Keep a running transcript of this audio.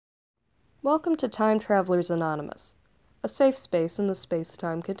Welcome to Time Travelers Anonymous, a safe space in the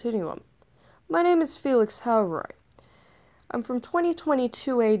space-time continuum. My name is Felix Hauroy. I'm from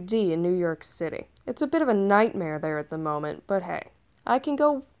 2022 AD in New York City. It's a bit of a nightmare there at the moment, but hey, I can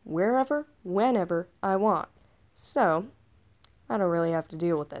go wherever, whenever I want. So, I don't really have to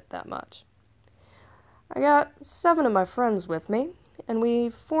deal with it that much. I got 7 of my friends with me, and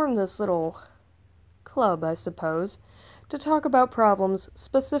we formed this little club, I suppose, to talk about problems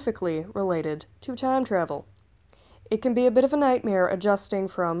specifically related to time travel. It can be a bit of a nightmare adjusting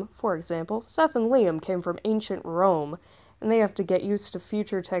from, for example, Seth and Liam came from ancient Rome, and they have to get used to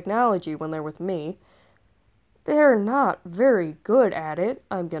future technology when they're with me. They're not very good at it.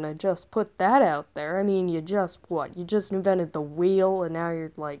 I'm gonna just put that out there. I mean, you just invented the wheel, and now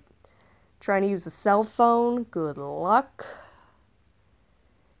you're, trying to use a cell phone? Good luck.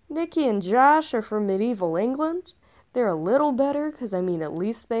 Nikki and Josh are from medieval England. They're a little better, because, at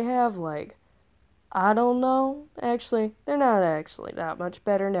least they have, I don't know. Actually, they're not actually that much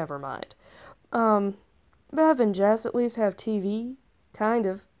better, never mind. Bev and Jess at least have TV.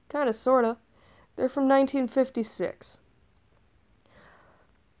 Kinda, sorta. They're from 1956.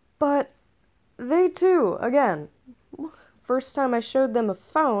 But they too, again, first time I showed them a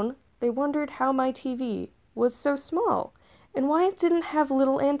phone, they wondered how my TV was so small, and why it didn't have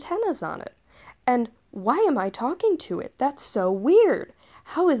little antennas on it. And why am I talking to it? That's so weird.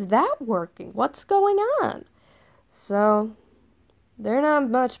 How is that working? What's going on? So, they're not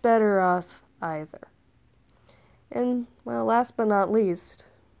much better off either. And, well, last but not least,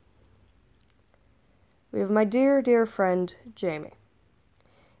 we have my dear, dear friend, Jamie.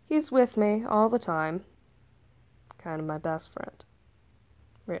 He's with me all the time. Kind of my best friend.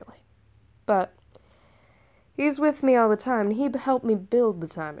 Really. But, he's with me all the time, and he helped me build the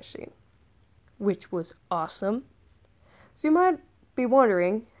time machine, which was awesome. So you might be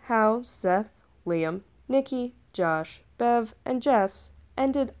wondering how Seth, Liam, Nikki, Josh, Bev, and Jess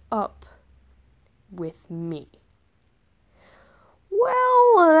ended up with me.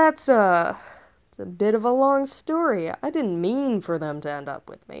 Well, it's a bit of a long story. I didn't mean for them to end up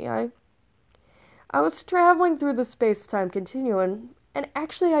with me. I was traveling through the space-time continuum, and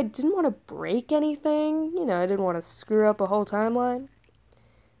actually I didn't want to break anything. I didn't want to screw up a whole timeline.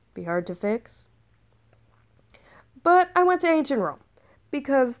 Be hard to fix. But I went to ancient Rome,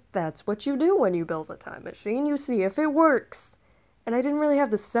 because that's what you do when you build a time machine. You see if it works. And I didn't really have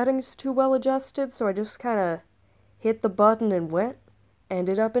the settings too well adjusted, so I just kind of hit the button and went.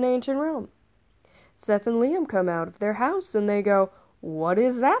 Ended up in ancient Rome. Seth and Liam come out of their house and they go, "What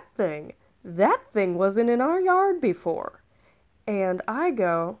is that thing? That thing wasn't in our yard before." And I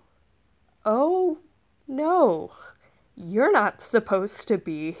go, "Oh, no. You're not supposed to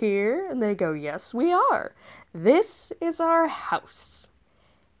be here." And they go, "Yes, we are. This is our house."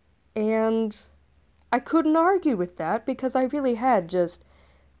 And I couldn't argue with that because I really had just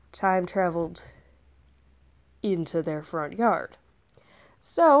time traveled into their front yard.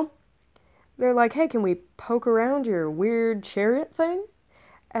 So, they're like, "Hey, can we poke around your weird chariot thing?"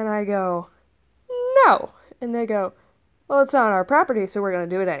 And I go, "No." And they go, "Well, it's on our property, so we're going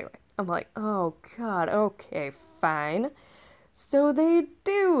to do it anyway." I'm like, "Oh, God, okay, fine." So they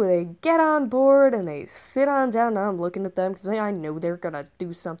do. They get on board and they sit on down. Now I'm looking at them because I know they're going to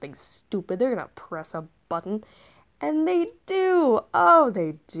do something stupid. They're going to press a button. And they do. Oh,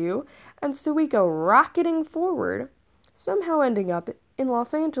 they do. And so we go rocketing forward, somehow ending up in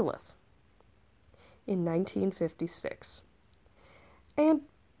Los Angeles in 1956. And,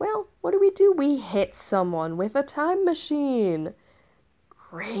 well, what do? We hit someone with a time machine.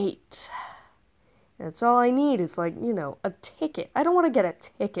 Great. That's all I need is, a ticket. I don't want to get a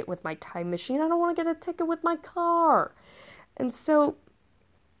ticket with my time machine. I don't want to get a ticket with my car. And so,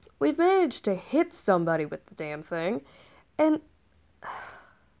 we've managed to hit somebody with the damn thing. And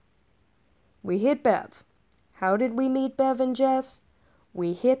we hit Bev. How did we meet Bev and Jess?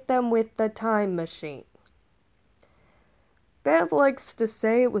 We hit them with the time machine. Bev likes to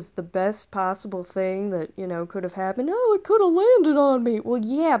say it was the best possible thing that, could have happened. "Oh, it could have landed on me." Well,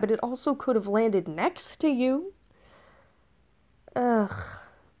 yeah, but it also could have landed next to you. Ugh.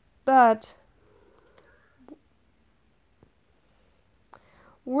 But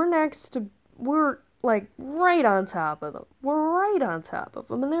we're right on top of them. We're right on top of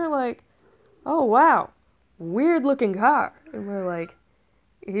them. And they're like, "Oh, wow, weird looking car." And we're like,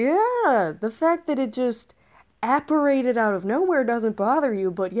 "Yeah, the fact that it just apparated out of nowhere doesn't bother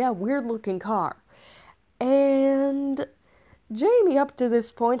you, but yeah, weird looking car." And Jamie, up to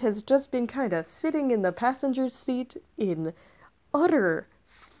this point, has just been kind of sitting in the passenger seat in utter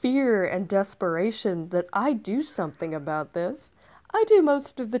fear and desperation that I do something about this. I do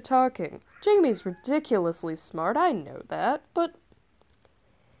most of the talking. Jamie's ridiculously smart, I know that, but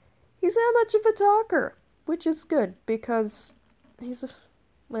he's not much of a talker, which is good because he's,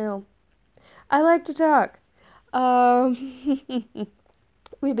 well, I like to talk. Um,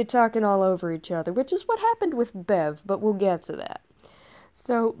 we've been talking all over each other, which is what happened with Bev, but we'll get to that.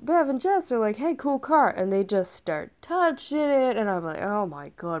 So Bev and Jess are like, hey, cool car. And they just start touching it. And I'm like, oh my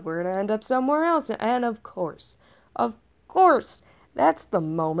God, we're going to end up somewhere else. And of course, that's the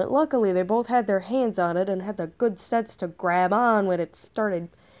moment. Luckily, they both had their hands on it and had the good sense to grab on when it started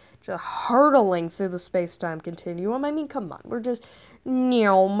just hurtling through the space-time continuum. I mean, come on, we're just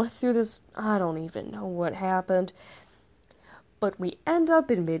through this. I don't even know what happened. But we end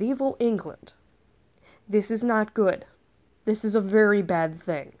up in medieval England. This is not good. This is a very bad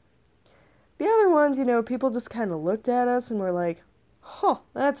thing. The other ones, people just kind of looked at us and were like, huh,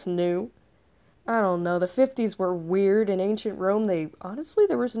 that's new. I don't know, the 50s were weird. In ancient Rome, honestly,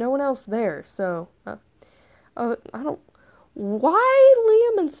 there was no one else there, so, I don't, why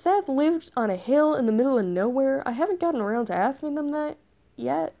Liam and Seth lived on a hill in the middle of nowhere, I haven't gotten around to asking them that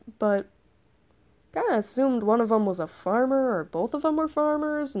yet, but kinda assumed one of them was a farmer, or both of them were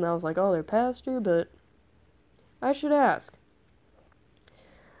farmers, and I was like, oh, they're pasture, but I should ask.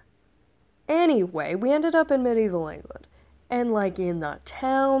 Anyway, we ended up in medieval England. And, in the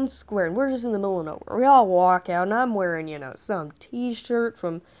town square, and we're just in the middle of nowhere. We all walk out, and I'm wearing, some t-shirt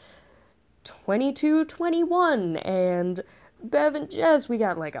from 2221, and Bev and Jess, we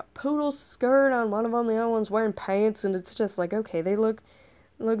got, a poodle skirt on one of them, the other one's wearing pants, and it's just okay, they look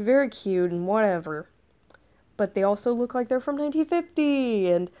very cute and whatever. But they also look like they're from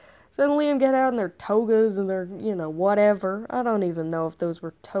 1950, and suddenly Liam get out in their togas and their, whatever. I don't even know if those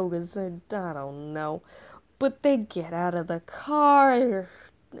were togas. I don't know. But they get out of the car.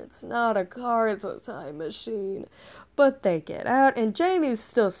 It's not a car, it's a time machine. But they get out, and Jamie's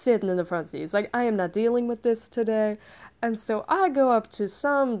still sitting in the front seat. He's like, I am not dealing with this today. And so I go up to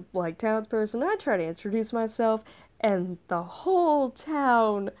some, townsperson. I try to introduce myself, and the whole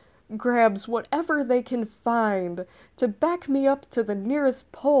town grabs whatever they can find to back me up to the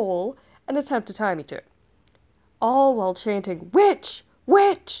nearest pole and attempt to tie me to it. All while chanting, witch,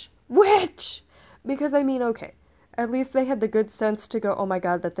 witch, witch. Because, okay, at least they had the good sense to go, oh my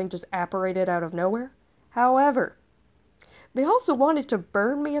God, that thing just apparated out of nowhere. However, they also wanted to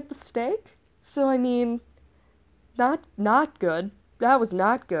burn me at the stake. So, not good. That was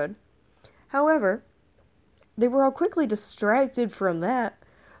not good. However, they were all quickly distracted from that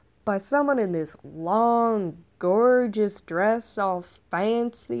by someone in this long, gorgeous dress, all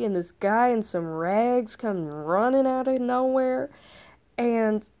fancy, and this guy in some rags come running out of nowhere.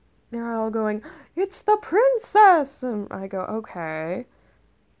 And they're all going, it's the princess! And I go, okay.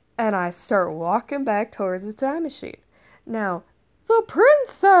 And I start walking back towards the time machine. Now, the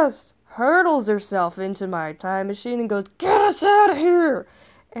princess hurdles herself into my time machine and goes, get us out of here!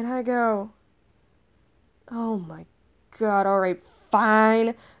 And I go, oh my God, alright,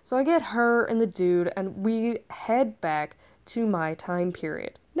 fine. So I get her and the dude, and we head back to my time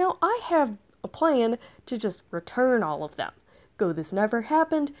period. Now, I have a plan to just return all of them. Go, this never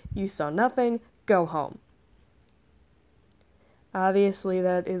happened, you saw nothing, go home. Obviously,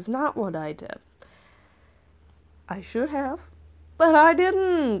 that is not what I did. I should have, but I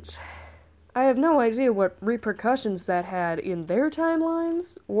didn't. I have no idea what repercussions that had in their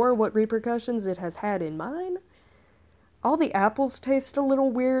timelines, or what repercussions it has had in mine. All the apples taste a little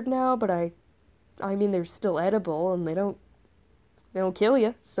weird now, but I mean, they're still edible, and they don't kill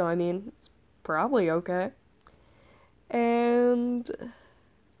you, so it's probably okay. And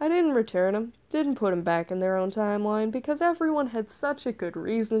I didn't return them, didn't put them back in their own timeline, because everyone had such a good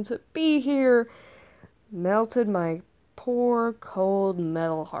reason to be here. Melted my poor, cold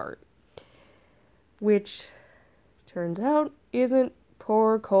metal heart. Which, turns out, isn't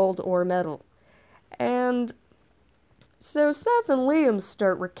poor, cold, or metal. And so Seth and Liam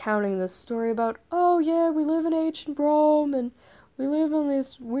start recounting this story about, oh yeah, we live in ancient Rome, and we live on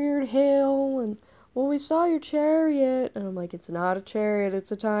this weird hill, and well, we saw your chariot. And I'm like, it's not a chariot,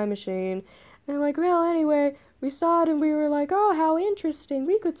 it's a time machine. And they're like, well, anyway, we saw it and we were like, oh, how interesting.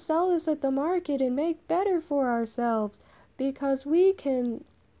 We could sell this at the market and make better for ourselves because we can,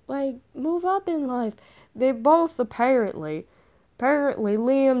 move up in life. They both apparently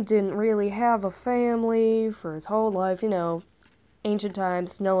Liam didn't really have a family for his whole life. Ancient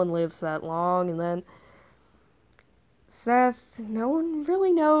times, no one lives that long. And then Seth, no one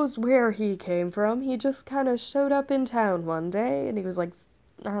really knows where he came from. He just kind of showed up in town one day, and he was I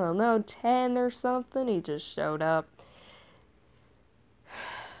don't know, 10 or something. He just showed up.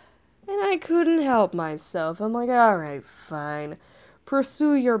 And I couldn't help myself. I'm like, alright, fine.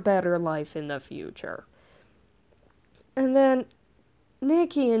 pursue your better life in the future. And then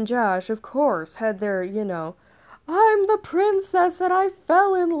Nikki and Josh, of course, had their, I'm the princess and I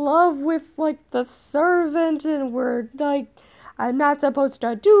fell in love with, the servant, and we're, I'm not supposed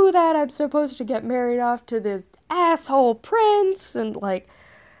to do that. I'm supposed to get married off to this asshole prince, and,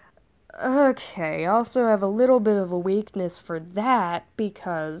 okay, I also have a little bit of a weakness for that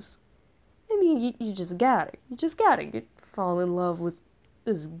because, you just gotta. You just gotta fall in love with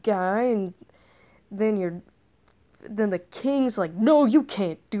this guy, and then then the king's like, no, you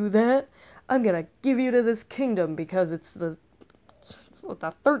can't do that. I'm gonna give you to this kingdom because it's the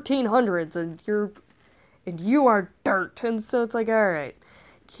 1300s, and you are dirt. And so it's like, alright,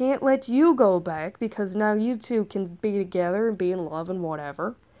 can't let you go back because now you two can be together and be in love and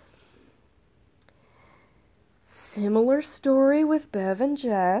whatever. Similar story with Bev and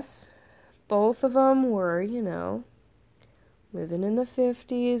Jess. Both of them were, living in the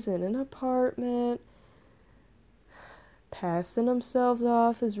 50s in an apartment, passing themselves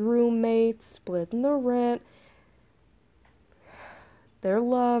off as roommates, splitting the rent. They're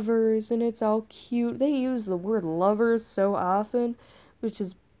lovers, and it's all cute. They use the word lovers so often, which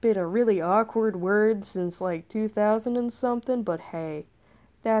has been a really awkward word since 2000 and something, but hey,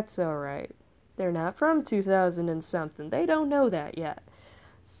 that's alright. They're not from 2000 and something. They don't know that yet.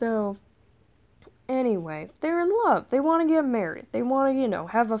 So, anyway, they're in love. They want to get married. They want to,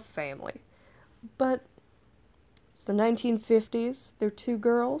 have a family. But it's the 1950s. They're two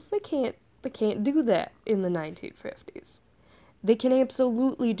girls. They can't do that in the 1950s. They can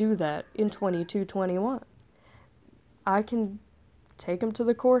absolutely do that in 2221. I can take them to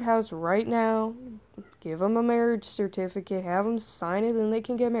the courthouse right now, give them a marriage certificate, have them sign it, and they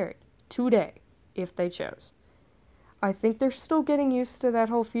can get married today if they chose. I think they're still getting used to that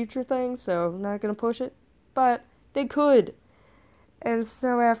whole future thing, so I'm not going to push it, but they could. And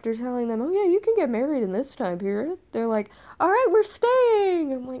so after telling them, oh yeah, you can get married in this time period, they're like, alright, we're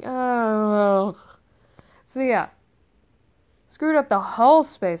staying. I'm like, oh. So yeah, screwed up the whole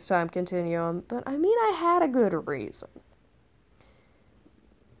space-time continuum, but I had a good reason.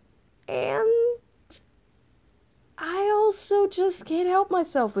 And I also just can't help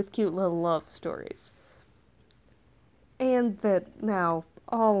myself with cute little love stories. And that now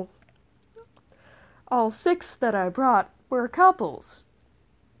all 6 that I brought were couples.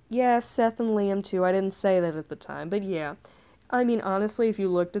 Yeah, Seth and Liam too. I didn't say that at the time, but yeah. Honestly, if you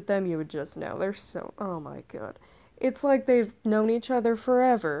looked at them, you would just know. They're so, oh my god. It's like they've known each other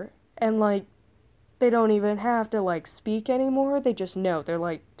forever, and they don't even have to speak anymore. They just know.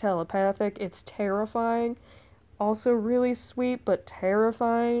 They're telepathic. It's terrifying. Also really sweet, but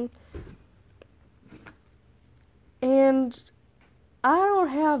terrifying. And I don't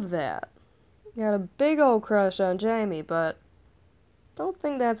have that. Got a big old crush on Jamie, but don't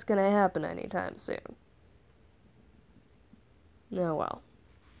think that's gonna happen anytime soon. Oh well.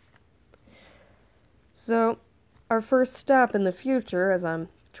 So, our first stop in the future, as I'm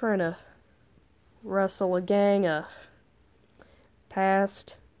trying to wrestle a gang of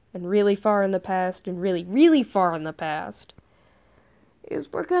past, and really far in the past, and really, really far in the past,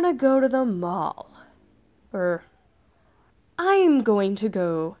 is we're gonna go to the mall. Or, I'm going to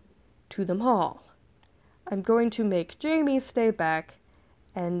go to the mall. I'm going to make Jamie stay back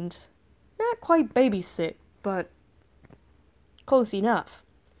and not quite babysit, but close enough.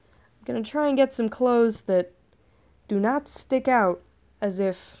 I'm gonna try and get some clothes that do not stick out as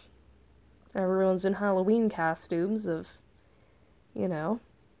if everyone's in Halloween costumes of, when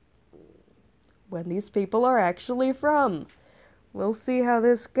these people are actually from. We'll see how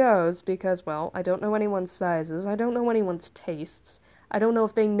this goes because, well, I don't know anyone's sizes. I don't know anyone's tastes. I don't know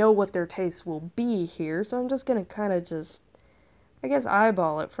if they know what their tastes will be here, so I'm just gonna kind of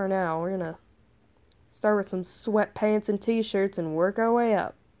eyeball it for now. We're gonna start with some sweatpants and t-shirts and work our way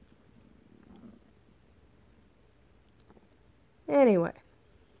up. Anyway,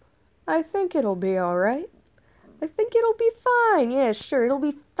 I think it'll be alright. I think it'll be fine. Yeah, sure, it'll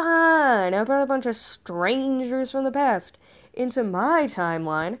be fine. I brought a bunch of strangers from the past into my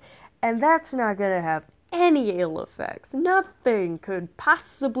timeline, and that's not gonna have any ill effects. Nothing could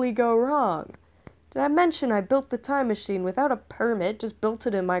possibly go wrong. Did I mention I built the time machine without a permit, just built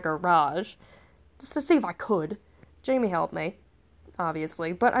it in my garage, just to see if I could. Jamie helped me,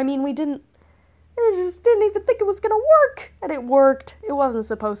 obviously, but I just didn't even think it was gonna work, and it worked. It wasn't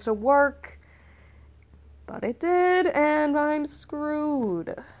supposed to work, but it did, and I'm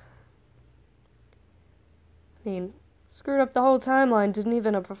screwed. Screwed up the whole timeline, didn't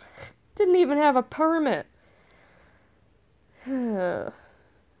even have a permit. Oh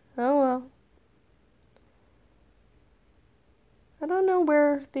well. I don't know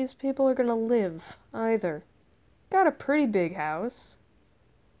where these people are gonna live, either. Got a pretty big house.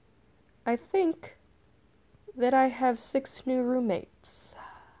 I think that I have 6 new roommates.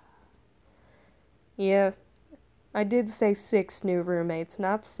 Yeah, I did say 6 new roommates,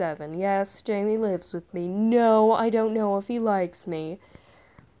 not 7. Yes, Jamie lives with me. No, I don't know if he likes me.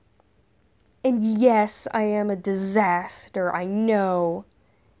 And yes, I am a disaster, I know.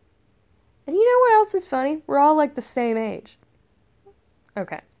 And you know what else is funny? We're all like the same age.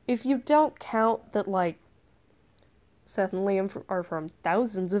 Okay, if you don't count that, like, Seth and Liam are from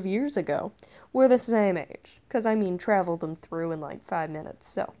thousands of years ago, we're the same age. Because, I mean, traveled them through in like 5 minutes,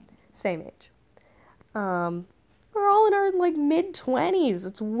 so, same age. We're all in our, like, mid-20s.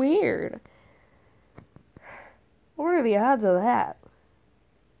 It's weird. What are the odds of that?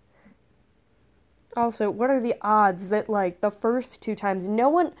 Also, what are the odds that, like, the first 2 times no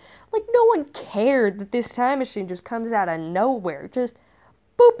one cared that this time machine just comes out of nowhere. Just,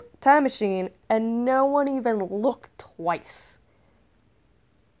 boop, time machine, and no one even looked twice.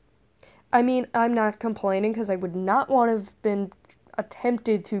 I mean, I'm not complaining because I would not want to have been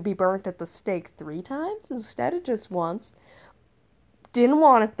attempted to be burnt at the stake 3 times instead of just once. Didn't even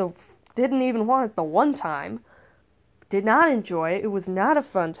want it the 1 time. Did not enjoy it. It was not a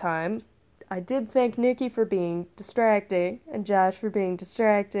fun time. I did thank Nikki for being distracting and Josh for being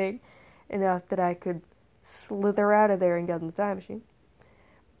distracting enough that I could slither out of there and get in the time machine.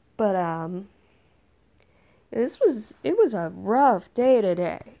 But it was a rough day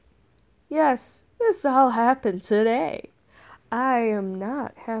today. Yes, this all happened today. I am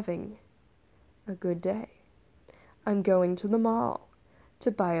not having a good day. I'm going to the mall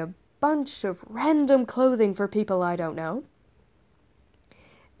to buy a bunch of random clothing for people I don't know.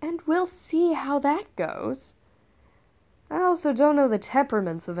 And we'll see how that goes. I also don't know the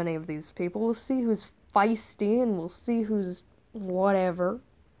temperaments of any of these people. We'll see who's feisty and we'll see who's whatever.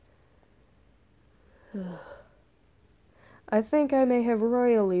 I think I may have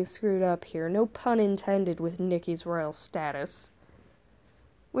royally screwed up here. No pun intended with Nikki's royal status.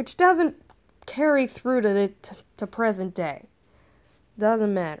 Which doesn't carry through to present day.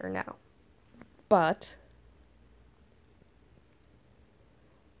 Doesn't matter now. But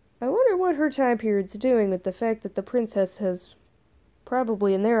I wonder what her time period's doing with the fact that the princess has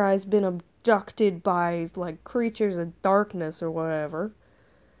probably, in their eyes, been abducted by, like, creatures of darkness or whatever.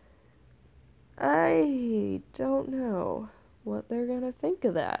 I don't know what they're gonna think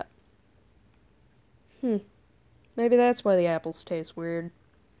of that. Maybe that's why the apples taste weird.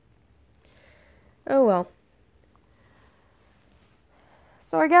 Oh well.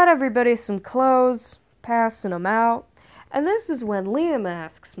 So I got everybody some clothes, passing them out. And this is when Liam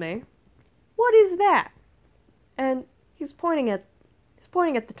asks me, "What is that?" And he's pointing at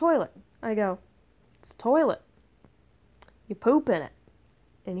the toilet. I go, "It's a toilet. You poop in it."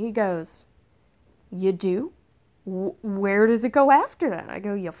 And he goes, "You do? Where does it go after that?" I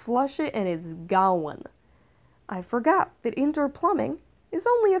go, "You flush it and it's gone." I forgot that indoor plumbing is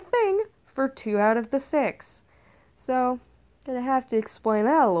only a thing for 2 out of the 6. So, gonna have to explain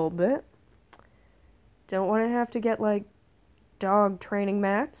that a little bit. Don't want to have to get, like, dog training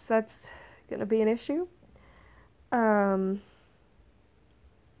mats. That's gonna be an issue. Oh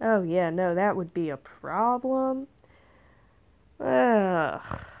yeah, no, that would be a problem. Ugh.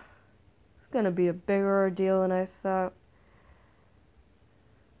 It's gonna be a bigger ordeal than I thought.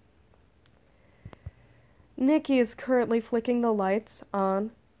 Nikki is currently flicking the lights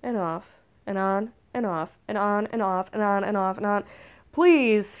on and off, and on and off, and on and off, and on and off, and on.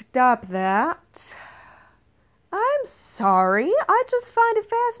 Please stop that. I'm sorry. I just find it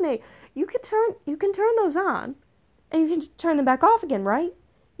fascinating. You can turn those on, and you can turn them back off again, right?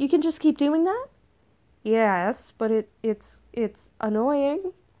 You can just keep doing that? Yes, but it's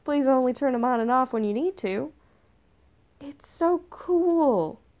annoying. Please only turn them on and off when you need to. It's so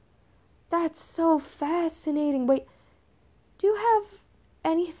cool. That's so fascinating. Wait, do you have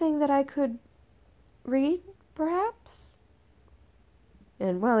anything that I could read, perhaps?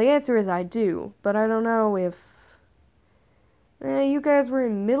 And, well, the answer is I do, but I don't know if you guys were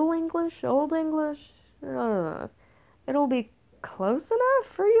in Middle English, Old English. It'll be close enough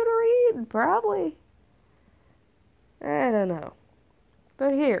for you to read, probably. I don't know.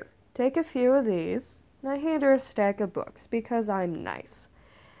 But here, take a few of these. And I hand her a stack of books because I'm nice.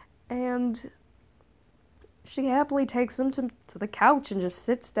 And she happily takes them to the couch and just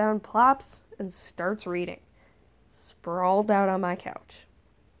sits down, plops, and starts reading. Sprawled out on my couch.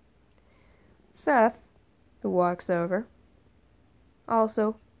 Seth, who walks over.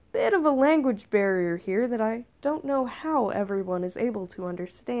 Also, bit of a language barrier here that I don't know how everyone is able to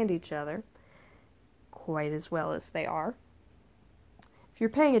understand each other quite as well as they are. you're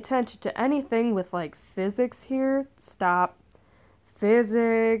paying attention to anything with like physics here, stop.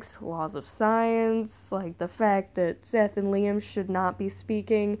 Physics, laws of science, like the fact that Seth and Liam should not be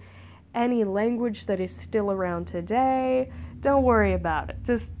speaking any language that is still around today. Don't worry about it.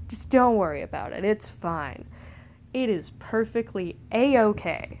 Just don't worry about it. It's fine. It is perfectly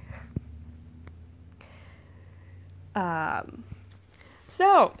a-okay.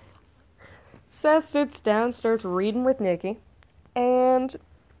 So, Seth sits down, starts reading with Nikki, and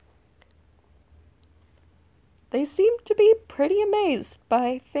they seem to be pretty amazed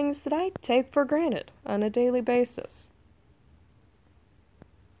by things that I take for granted on a daily basis.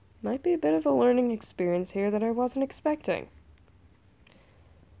 Might be a bit of a learning experience here that I wasn't expecting.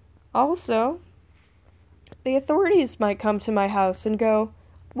 Also, the authorities might come to my house and go,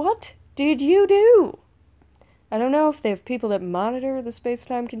 "What did you do?" I don't know if they have people that monitor the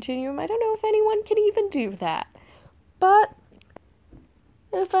space-time continuum. I don't know if anyone can even do that. But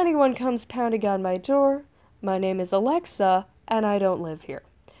if anyone comes pounding on my door, my name is Alexa, and I don't live here.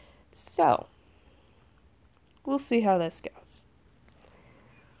 So, we'll see how this goes.